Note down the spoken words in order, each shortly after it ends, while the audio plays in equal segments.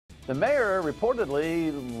The mayor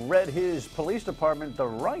reportedly read his police department the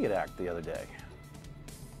riot act the other day.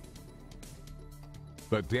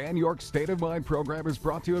 The Dan York State of Mind program is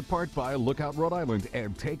brought to you in part by Lookout Rhode Island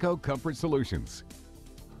and Takeo Comfort Solutions.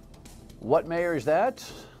 What mayor is that?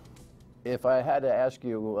 If I had to ask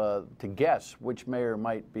you to guess which mayor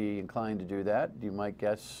might be inclined to do that, you might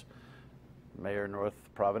guess Mayor North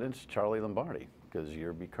Providence, Charlie Lombardi, because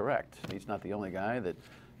you'll be correct. He's not the only guy that,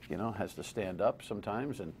 has to stand up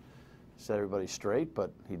sometimes and set everybody straight,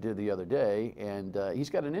 but he did the other day, and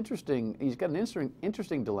he's got an interesting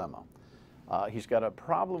dilemma. He's got a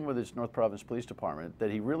problem with his North Providence Police Department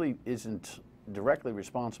that he really isn't directly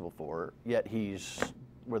responsible for, yet he's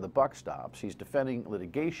where the buck stops. He's defending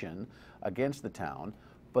litigation against the town,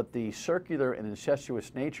 but the circular and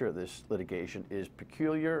incestuous nature of this litigation is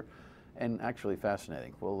peculiar and actually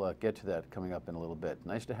fascinating. We'll get to that coming up in a little bit.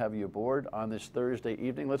 Nice to have you aboard on this Thursday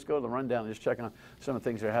evening. Let's go to the rundown and just check on some of the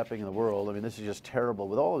things that are happening in the world. I mean, this is just terrible.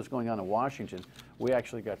 With all that's going on in Washington, we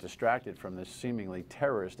actually got distracted from this seemingly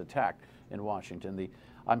terrorist attack in Washington.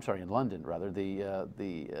 In London, rather.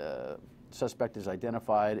 The suspect is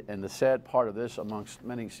identified, and the sad part of this, amongst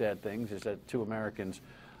many sad things, is that 2 Americans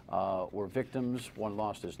were victims. One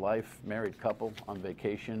lost his life, married couple on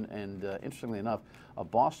vacation, and interestingly enough, a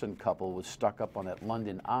Boston couple was stuck up on that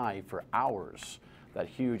London Eye for hours, that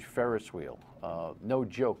huge Ferris wheel. No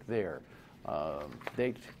joke there.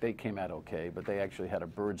 They came out okay, but they actually had a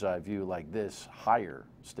bird's eye view like this, higher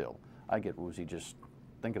still. I get woozy just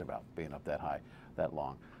thinking about being up that high, that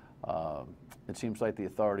long. It seems like the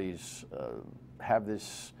authorities have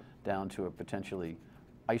this down to a potentially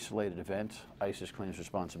isolated event. ISIS claims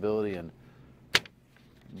responsibility, and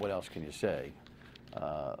what else can you say?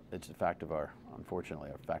 It's a fact of unfortunately,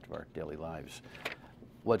 a fact of our daily lives.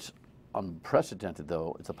 What's unprecedented,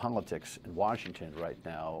 though, is the politics in Washington right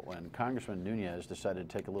now. When Congressman Nunes decided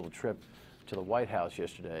to take a little trip to the White House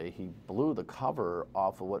yesterday, he blew the cover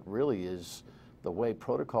off of what really is the way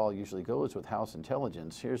protocol usually goes with House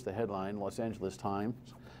intelligence. Here's the headline. Los Angeles Times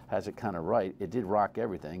has it kind of right. It did rock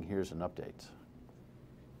everything. Here's an update.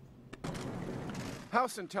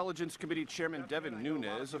 House Intelligence Committee Chairman Devin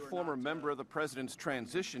Nunes, a former member of the president's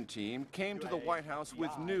transition team, came to the White House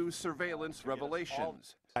with new surveillance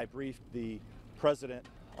revelations. I briefed the president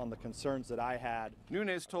on the concerns that I had.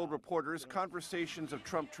 Nunes told reporters conversations of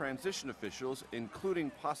Trump transition officials, including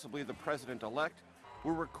possibly the president-elect,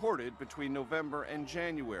 were recorded between November and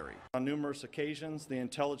January. On numerous occasions, the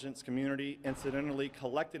intelligence community incidentally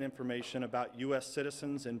collected information about U.S.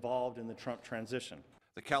 citizens involved in the Trump transition.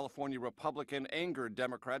 The California Republican angered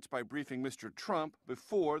Democrats by briefing Mr. Trump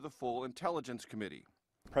before the full Intelligence Committee.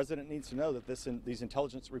 The president needs to know that these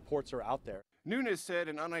intelligence reports are out there. Nunes said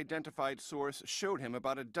an unidentified source showed him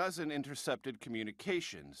about a dozen intercepted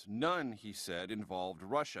communications. None, he said, involved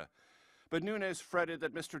Russia. But Nunes fretted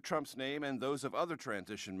that Mr. Trump's name and those of other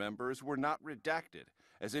transition members were not redacted,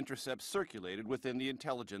 as intercepts circulated within the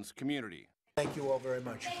intelligence community. Thank you all very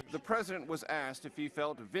much. The president was asked if he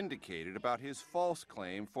felt vindicated about his false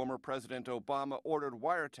claim former President Obama ordered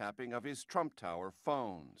wiretapping of his Trump Tower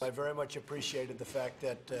phones. I very much appreciated the fact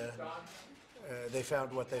that they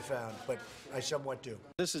found what they found, but I somewhat do.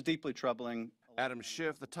 This is deeply troubling. Adam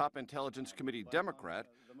Schiff, the top Intelligence Committee Democrat,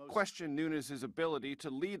 questioned Nunes' ability to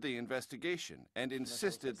lead the investigation and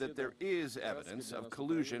insisted that there is evidence of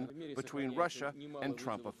collusion between Russia and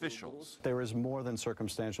Trump officials. There is more than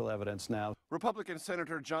circumstantial evidence now. Republican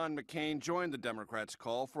Senator John McCain joined the Democrats'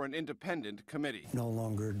 call for an independent committee. No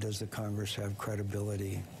longer does the Congress have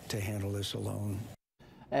credibility to handle this alone.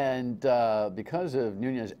 And because of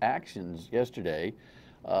Nunes' actions yesterday,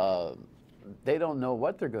 they don't know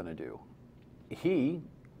what they're going to do. He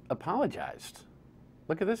apologized.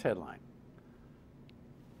 Look at this headline.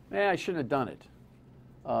 I shouldn't have done it.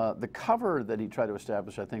 The cover that he tried to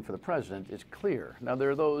establish, I think, for the president is clear. Now, there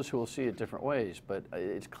are those who will see it different ways, but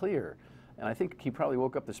it's clear. And I think he probably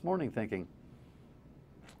woke up this morning thinking,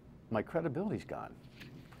 my credibility's gone.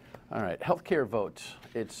 All right, healthcare votes.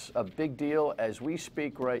 It's a big deal. As we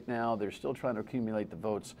speak right now, they're still trying to accumulate the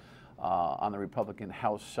votes on the Republican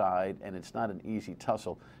House side, and it's not an easy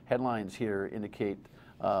tussle. Headlines here indicate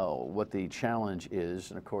what the challenge is.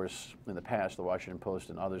 And of course, in the past, the Washington Post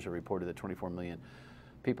and others have reported that 24 million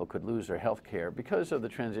people could lose their health care because of the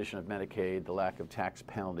transition of Medicaid, the lack of tax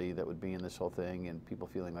penalty that would be in this whole thing, and people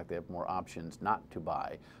feeling like they have more options not to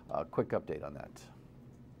buy. Quick update on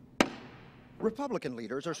that. Republican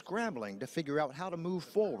leaders are scrambling to figure out how to move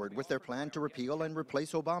forward with their plan to repeal and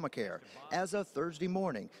replace Obamacare. As of Thursday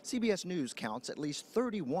morning, CBS News counts at least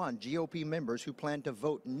 31 GOP members who plan to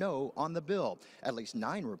vote no on the bill. At least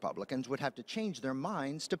 9 Republicans would have to change their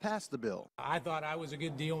minds to pass the bill. I thought I was a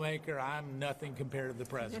good deal maker. I'm nothing compared to the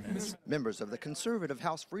president. Members of the conservative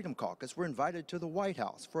House Freedom Caucus were invited to the White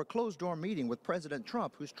House for a closed-door meeting with President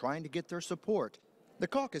Trump, who's trying to get their support. The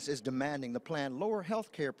caucus is demanding the plan lower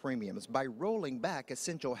health care premiums by rolling back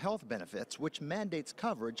essential health benefits, which mandates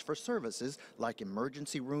coverage for services like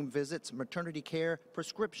emergency room visits, maternity care,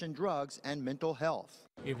 prescription drugs, and mental health.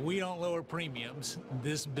 If we don't lower premiums,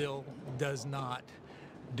 this bill does not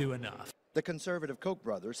do enough. The conservative Koch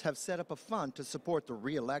brothers have set up a fund to support the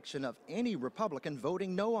re-election of any Republican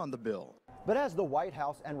voting no on the bill. But as the White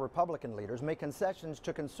House and Republican leaders make concessions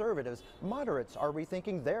to conservatives, moderates are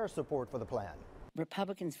rethinking their support for the plan.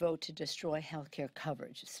 Republicans vote to destroy health care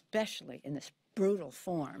coverage, especially in this brutal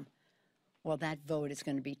form, well, that vote is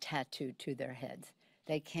going to be tattooed to their heads.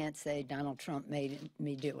 They can't say Donald Trump made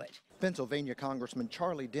me do it. Pennsylvania Congressman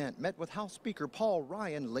Charlie Dent met with House Speaker Paul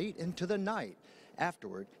Ryan late into the night.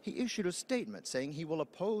 Afterward, he issued a statement saying he will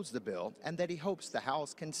oppose the bill and that he hopes the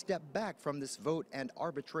House can step back from this vote and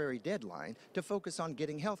arbitrary deadline to focus on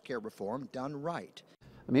getting health care reform done right.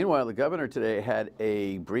 Meanwhile, the governor today had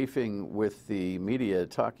a briefing with the media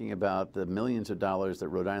talking about the millions of dollars that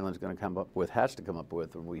Rhode Island's going to come up with, has to come up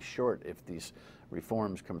with, and we short if these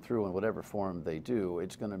reforms come through in whatever form they do.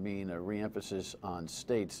 It's going to mean a reemphasis on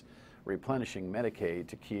states replenishing Medicaid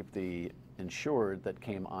to keep the insured that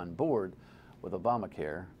came on board with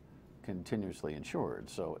Obamacare continuously insured.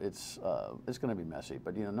 So it's going to be messy.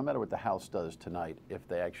 But you know, no matter what the House does tonight, if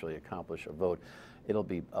they actually accomplish a vote, it'll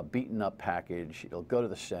be a beaten up package. It'll go to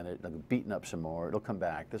the Senate. It'll be beaten up some more. It'll come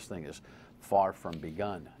back. This thing is far from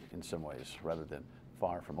begun in some ways, rather than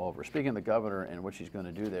far from over. Speaking of the governor and what she's going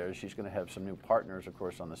to do there, she's going to have some new partners, of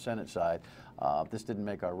course, on the Senate side. This didn't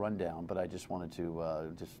make our rundown, but I just wanted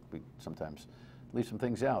to we sometimes leave some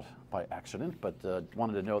things out by accident. But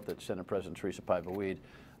wanted to note that Senate President Teresa Paiva-Weed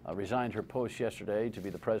resigned her post yesterday to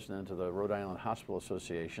be the president of the Rhode Island Hospital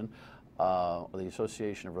Association, the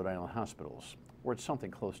Association of Rhode Island Hospitals. Or it's something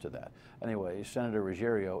close to that. Anyway, Senator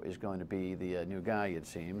Ruggiero is going to be the new guy, it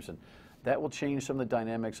seems, and that will change some of the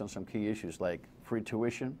dynamics on some key issues like free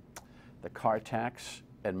tuition, the car tax,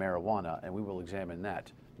 and marijuana, and we will examine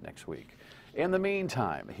that next week. In the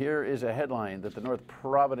meantime, here is a headline that the North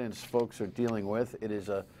Providence folks are dealing with. It is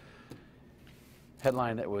a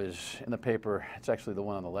headline that was in the paper. It's actually the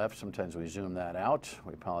one on the left. Sometimes we zoom that out.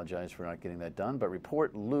 We apologize for not getting that done, but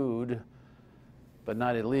report lewd but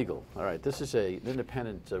not illegal. All right, this is an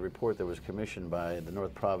independent report that was commissioned by the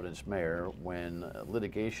North Providence mayor when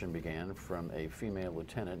litigation began from a female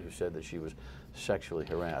lieutenant who said that she was sexually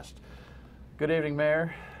harassed. Good evening,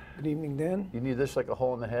 Mayor. Good evening, Dan. You need this like a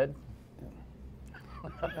hole in the head?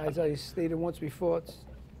 As I stated once before,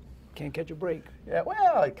 can't catch a break. Yeah,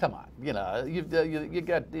 well, come on. You know, you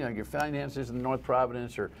got your finances in North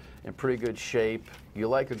Providence are in pretty good shape. You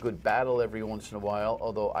like a good battle every once in a while,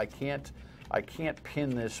 although I can't pin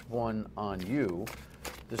this one on you.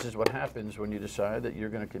 This is what happens when you decide that you're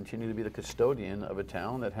going to continue to be the custodian of a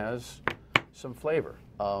town that has some flavor.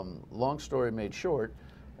 Long story made short,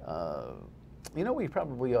 you know what we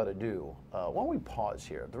probably ought to do? Why don't we pause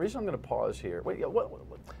here? The reason I'm going to pause here,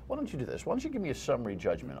 why don't you do this? Why don't you give me a summary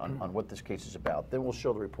judgment on what this case is about? Then we'll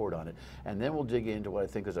show the report on it, and then we'll dig into what I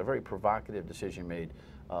think is a very provocative decision made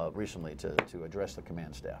recently to address the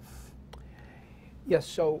command staff. Yes,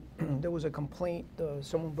 so there was a complaint.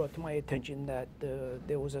 Someone brought to my attention that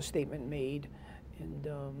there was a statement made, and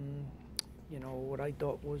you know, what I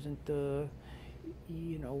thought wasn't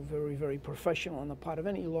you know, very, very professional on the part of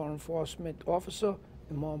any law enforcement officer,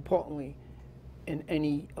 and more importantly, in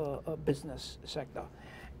any business sector.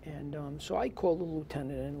 And so I called the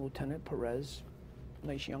lieutenant, Lieutenant Perez,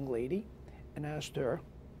 nice young lady, and asked her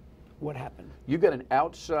what happened. You got an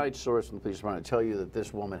outside source in the police department to tell you that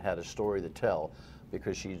this woman had a story to tell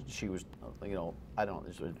because she was, you know, I don't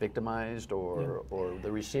know, victimized or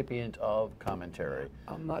the recipient of commentary.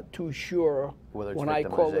 I'm not too sure whether it's when I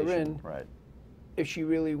called her in, right, if she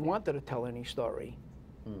really wanted to tell any story.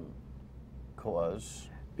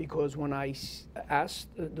 Because when I asked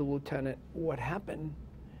the lieutenant what happened,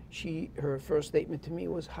 her first statement to me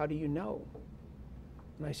was, "How do you know?"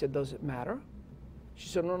 And I said, "Does it matter?" She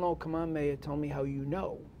said, "No, come on, Mayor, tell me how you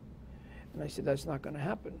know." And I said, "That's not going to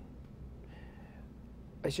happen."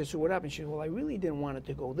 I said, "So what happened?" She said, "Well, I really didn't want it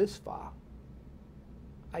to go this far."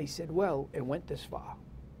 I said, "Well, it went this far."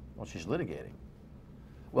 Well, she's litigating.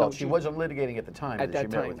 Well, No, she wasn't litigating at the time. At that she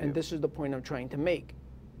met time, with you. and this is the point I'm trying to make.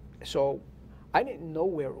 So I didn't know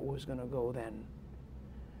where it was going to go then.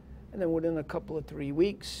 And then within a couple of 3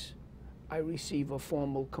 weeks, I received a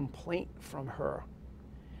formal complaint from her.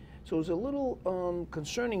 So it was a little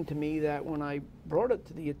concerning to me that when I brought it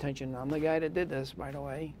to the attention, I'm the guy that did this, by the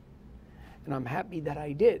way, and I'm happy that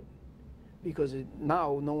I did, because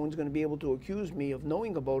now no one's going to be able to accuse me of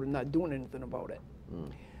knowing about it and not doing anything about it.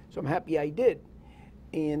 So I'm happy I did.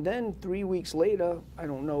 And then 3 weeks later, I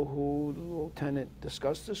don't know who the lieutenant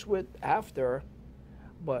discussed this with after,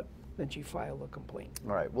 but then she filed a complaint.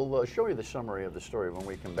 All right, we'll show you the summary of the story when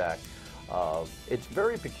we come back. It's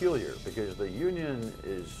very peculiar because the union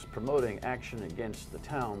is promoting action against the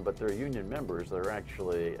town, but they're union members that are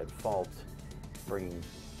actually at fault to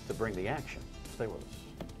bring the action. Stay with us.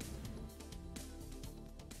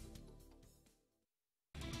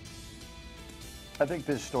 I think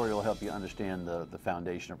this story will help you understand the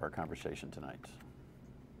foundation of our conversation tonight.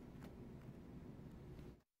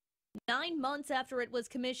 9 months after it was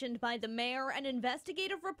commissioned by the mayor, an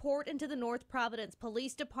investigative report into the North Providence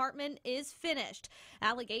Police Department is finished.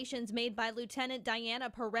 Allegations made by Lieutenant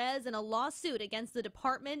Dianza Perez in a lawsuit against the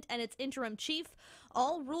department and its interim chief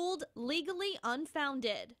all ruled legally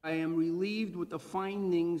unfounded. I am relieved with the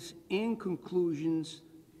findings and conclusions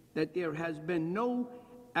that there has been no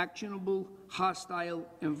actionable hostile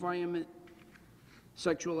environment,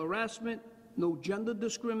 sexual harassment, no gender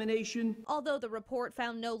discrimination. Although the report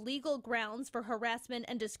found no legal grounds for harassment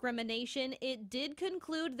and discrimination, it did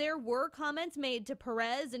conclude there were comments made to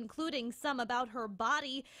Perez, including some about her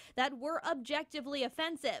body, that were objectively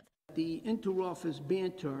offensive. The inter-office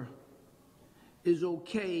banter is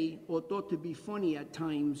okay or thought to be funny at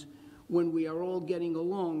times when we are all getting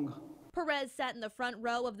along. Perez sat in the front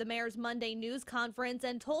row of the mayor's Monday news conference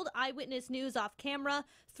and told Eyewitness News off camera,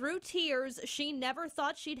 through tears, she never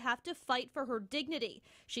thought she'd have to fight for her dignity.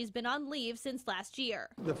 She's been on leave since last year.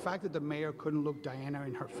 The fact that the mayor couldn't look Diana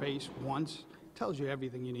in her face once tells you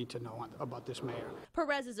everything you need to know about this mayor.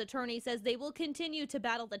 Perez's attorney says they will continue to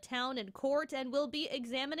battle the town in court and will be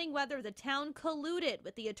examining whether the town colluded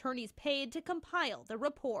with the attorneys paid to compile the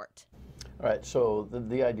report. All right, so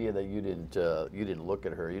the idea that you didn't look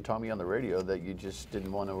at her, you told me on the radio that you just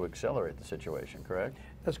didn't want to accelerate the situation, correct?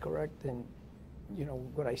 That's correct, and you know,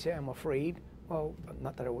 would I say I'm afraid? Well,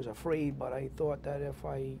 not that I was afraid, but I thought that if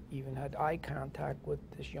I even had eye contact with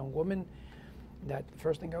this young woman, that the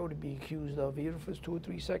first thing I would be accused of, even if it was 2 or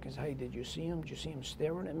 3 seconds, hey, did you see him? Did you see him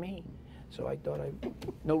staring at me? So I thought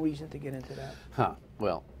no reason to get into that. Huh.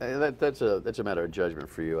 Well, that's a matter of judgment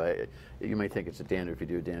for you. You may think it's a damned if you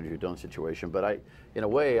do, damned if you don't situation, but in a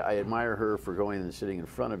way, I admire her for going and sitting in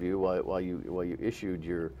front of you while you issued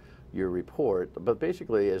your report. But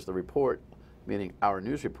basically, as the report, meaning our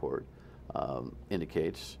news report,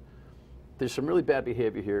 indicates, there's some really bad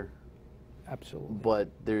behavior here. Absolutely. But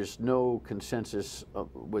there's no consensus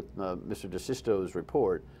with Mr. DeSisto's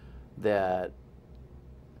report that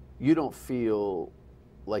you don't feel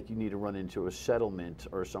like you need to run into a settlement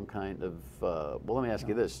or some kind of, well, let me ask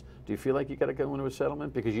you this. Do you feel like you got to go into a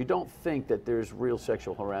settlement? Because you don't think that there's real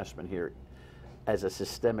sexual harassment here as a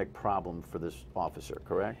systemic problem for this officer,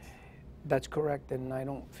 correct? That's correct, and I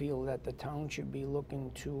don't feel that the town should be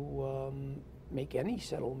looking to make any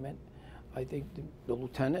settlement. I think the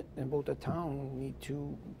lieutenant and both the town need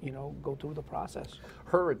to, go through the process.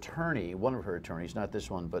 Her attorney, one of her attorneys, not this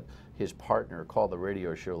one, but his partner, called the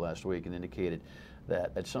radio show last week and indicated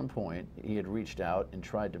that at some point he had reached out and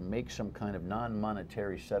tried to make some kind of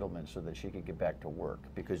non-monetary settlement so that she could get back to work,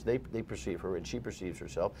 because they perceive her and she perceives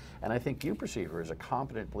herself, and I think you perceive her as a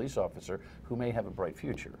competent police officer who may have a bright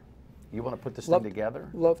future. You want to put this thing together?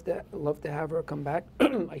 Love to have her come back.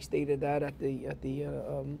 I stated that at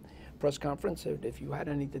the press conference. If you had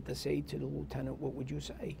anything to say to the lieutenant, what would you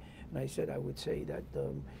say? And I said I would say that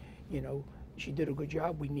she did a good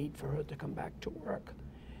job. We need for her to come back to work.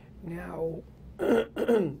 Now,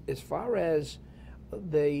 as far as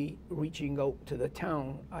they reaching out to the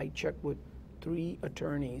town, I checked with 3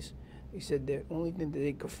 attorneys. They said the only thing that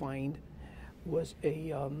they could find was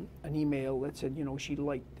an email that said, she'd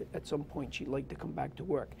like to, at some point she'd like to come back to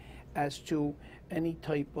work. As to any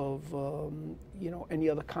type of, any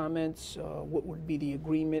other comments, what would be the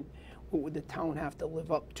agreement, what would the town have to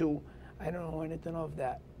live up to, I don't know anything of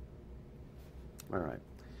that. All right.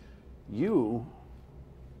 You,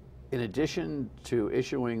 in addition to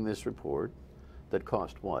issuing this report that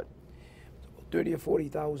cost what? $30,000 or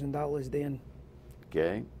 $40,000 then.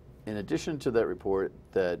 Okay. In addition to that report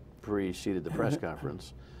that preceded the press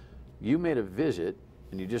conference, you made a visit,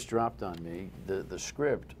 and you just dropped on me the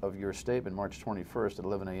script of your statement March 21st at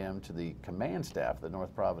 11 a.m. to the command staff of the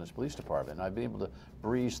North Providence Police Department. And I've been able to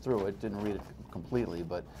breeze through it, didn't read it completely,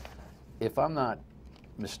 but if I'm not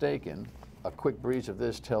mistaken, a quick breeze of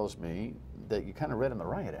this tells me that you kind of read in the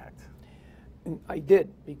riot act. I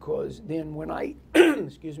did, because then when I,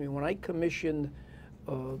 excuse me, when I commissioned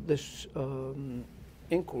this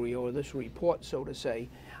inquiry, or this report, so to say,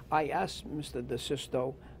 I asked Mr.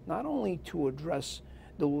 DeSisto not only to address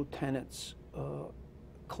the lieutenant's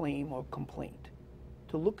claim or complaint,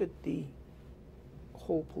 to look at the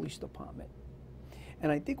whole police department.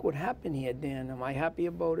 And I think what happened here, Dan, am I happy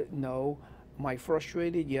about it? No. Am I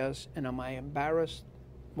frustrated? Yes. And am I embarrassed?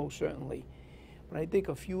 Most certainly. But I think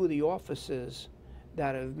a few of the officers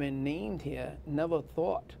that have been named here never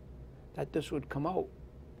thought that this would come out.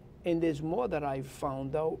 And there's more that I've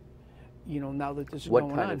found out, you know, now that this is going on.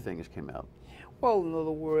 What kind of things came out? Well, in other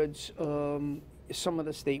words, some of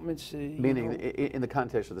the statements. Meaning, in the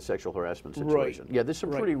context of the sexual harassment situation. Right. Yeah, there's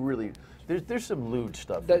some pretty really, there's some lewd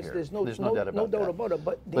stuff There's, here. there's no doubt about it.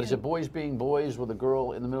 But is it boys being boys with a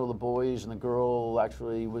girl in the middle of the boys, and the girl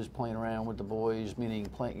actually was playing around with the boys? Meaning,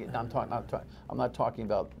 I'm not talking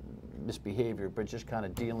about misbehavior, but just kind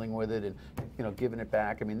of dealing with it and, you know, giving it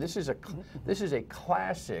back. I mean, this is a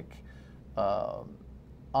classic.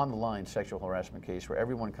 On the line sexual harassment case where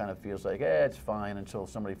everyone kind of feels like, it's fine, until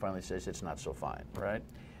somebody finally says it's not so fine, right?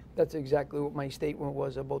 That's exactly what my statement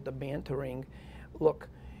was about the bantering. Look,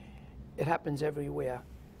 it happens everywhere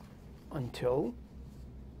until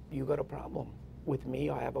you got a problem with me,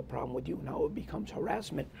 I have a problem with you. Now it becomes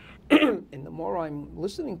harassment. And the more I'm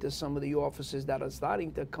listening to some of the officers that are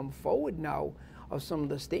starting to come forward now of some of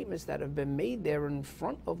the statements that have been made there in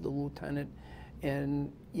front of the lieutenant,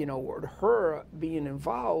 and, you know, her being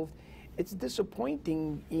involved, it's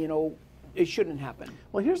disappointing. You know, it shouldn't happen.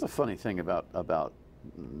 Well, here's the funny thing about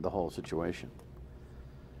the whole situation.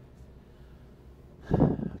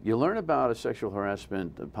 You learn about a sexual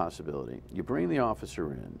harassment possibility. You bring the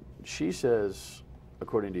officer in. She says,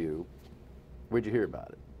 according to you, where'd you hear about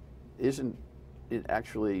it? Isn't it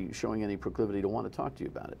actually showing any proclivity to want to talk to you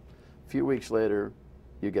about it? A few weeks later,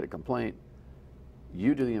 you get a complaint.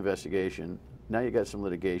 You do the investigation. Now you got some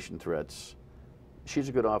litigation threats. She's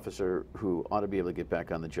a good officer who ought to be able to get back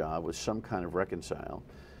on the job with some kind of reconcile.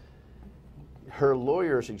 Her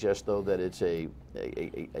lawyer suggests, though, that it's an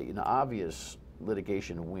obvious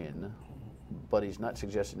litigation win, but he's not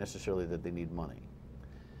suggesting necessarily that they need money.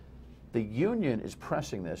 The union is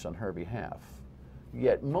pressing this on her behalf,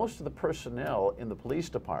 yet most of the personnel in the police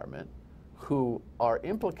department who are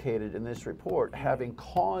implicated in this report, having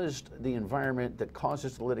caused the environment that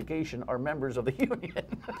causes the litigation, are members of the union.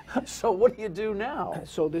 So what do you do now?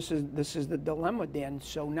 So this is the dilemma, Dan.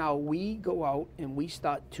 So now we go out and we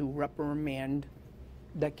start to reprimand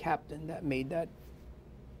the captain that made that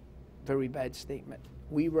very bad statement.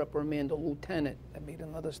 We reprimand a lieutenant that made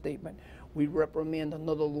another statement. We reprimand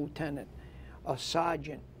another lieutenant, a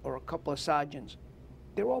sergeant or a couple of sergeants.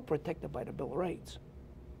 They're all protected by the Bill of Rights.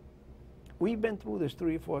 We've been through this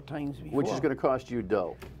 3 or 4 times before. Which is going to cost you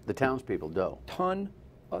dough, the townspeople dough.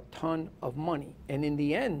 A ton of money. And in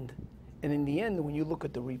the end, when you look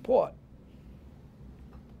at the report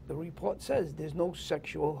says there's no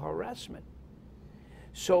sexual harassment.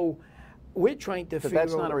 So we're trying to figure out.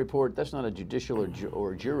 That's not a report. That's not a judicial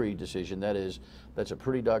or jury decision. That's a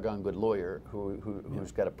pretty doggone good lawyer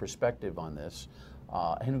who's got a perspective on this,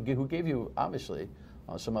 and who gave you obviously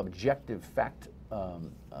some objective fact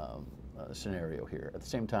scenario here. At the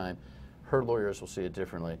same time, her lawyers will see it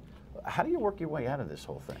differently. How do you work your way out of this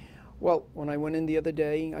whole thing? Well, when I went in the other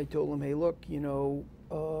day, I told them, hey, look, you know,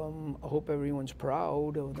 I hope everyone's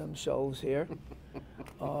proud of themselves here.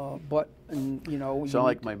 But you know, sound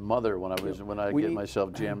like my mother when I get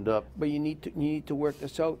myself jammed up. But you need to work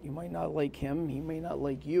this out. You might not like him. He may not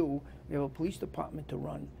like you. We have a police department to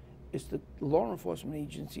run. It's the law enforcement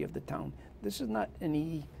agency of the town. This is not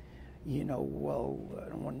any, you know, well, I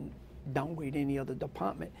don't want to downgrade any other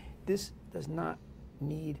department. This does not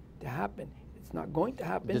need to happen. It's not going to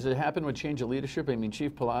happen. Does it happen with change of leadership? I mean,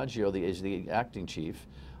 Chief Pelagio is the acting chief.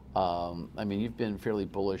 I mean, you've been fairly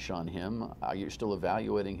bullish on him. Are you still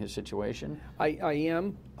evaluating his situation? I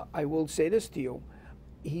am. I will say this to you.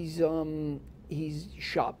 He's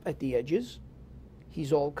sharp at the edges.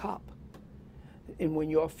 He's all cop. And when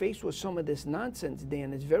you're faced with some of this nonsense,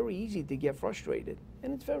 Dan, it's very easy to get frustrated.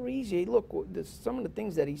 And it's very easy. Look, some of the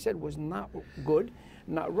things that he said was not good,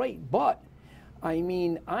 not right. But, I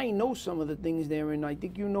mean, I know some of the things there, and I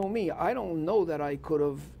think you know me. I don't know that I could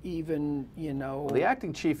have even, you know. Well, the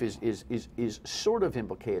acting chief is sort of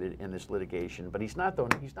implicated in this litigation, but he's not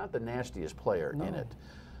the nastiest player in it.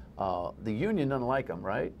 The union doesn't like him,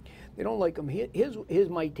 right? They don't like him. Here's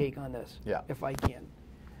my take on this, if I can.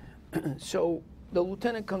 So the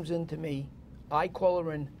lieutenant comes in to me I call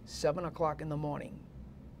her in 7 o'clock in the morning.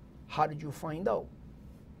 How did you find out?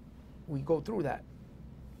 We go through that.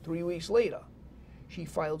 3 weeks later, she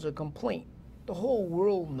files a complaint. The whole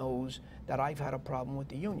world knows that I've had a problem with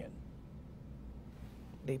the union.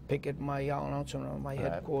 They pick at my announcer on my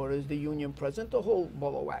headquarters, the union president, the whole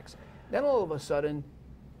ball of wax. Then all of a sudden,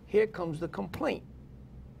 here comes the complaint.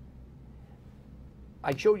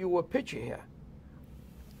 I showed you a picture here.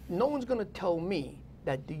 No one's going to tell me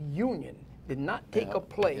that the union did not take a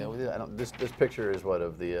play. Yeah, this picture is what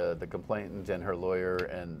of the complainant and her lawyer,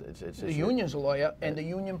 and it's the union's lawyer and the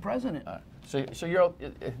union president. So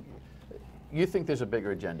you think there's a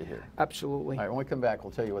bigger agenda here? Absolutely. All right, when we come back,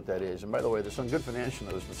 we'll tell you what that is. And by the way, there's some good financial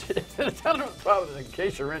news in the town of North Providence. In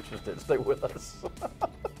case you're interested, stay with us.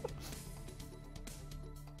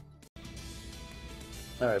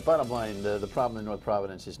 All right, bottom line, the problem in North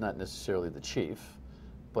Providence is not necessarily the chief,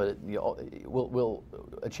 but will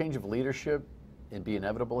a change of leadership be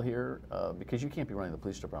inevitable here? Because you can't be running the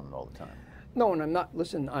police department all the time. No, and I'm not,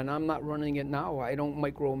 listen, and I'm not running it now. I don't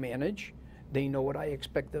micromanage. They know what I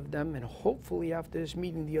expect of them, and hopefully after this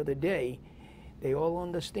meeting the other day, they all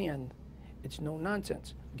understand it's no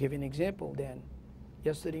nonsense. I'll give you an example, Dan.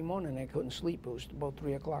 Yesterday morning, I couldn't sleep. It was about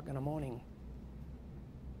 3 o'clock in the morning.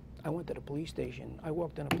 I went to the police station. I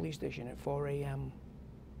walked in the police station at 4 a.m.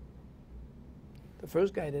 The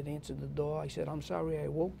first guy that answered the door, I said, "I'm sorry I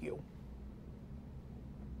woke you."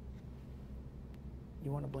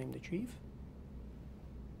 You want to blame the chief?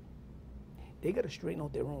 They got to straighten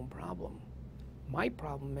out their own problem. My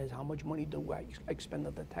problem is how much money do I expend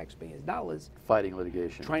of the taxpayers' dollars fighting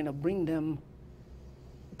litigation, trying to bring them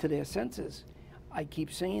to their senses. I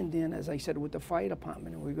keep saying, Dan, as I said with the fire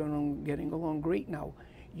department, and we're getting along great now,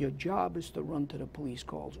 your job is to run to the police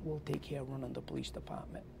calls. We'll take care of running the police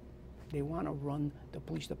department. They want to run the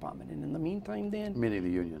police department. And in the meantime, Dan? Meaning the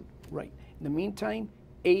union. Right. In the meantime,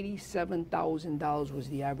 $87,000 was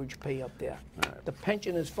the average pay up there. Right. The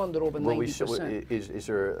pension is funded over 90%. Is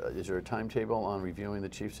there a timetable on reviewing the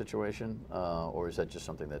chief situation, or is that just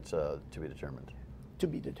something that's to be determined? To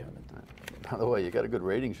be determined. Right. By the way, you got a good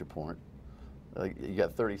ratings report. You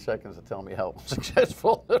got 30 seconds to tell me how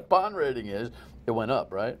successful the bond rating is. It went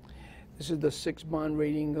up, right? This is the 6th bond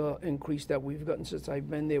rating increase that we've gotten since I've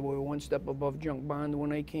been there. We're one step above junk bond.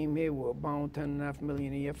 When I came here, we were bound $10.5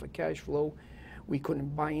 million a year for cash flow. We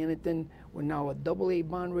couldn't buy anything. We're now a AA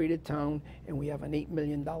bond rated town, and we have an $8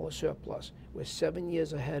 million surplus. We're 7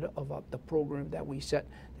 years ahead of the program that we set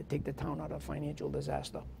to take the town out of financial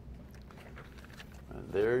disaster. And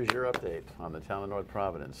there's your update on the town of North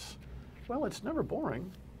Providence. Well, it's never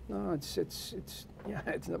boring. No, yeah,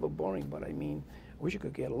 it's never boring, but I mean, I wish it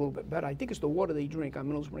could get a little bit better. I think it's the water they drink on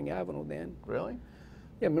Middle Spring Avenue, Dan. Really?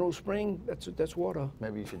 Yeah, Middle Spring, that's water.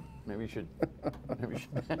 Maybe you should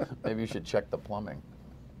check the plumbing.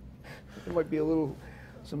 There might be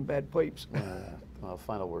some bad pipes. Well,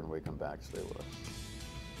 final word when we come back. Stay with us.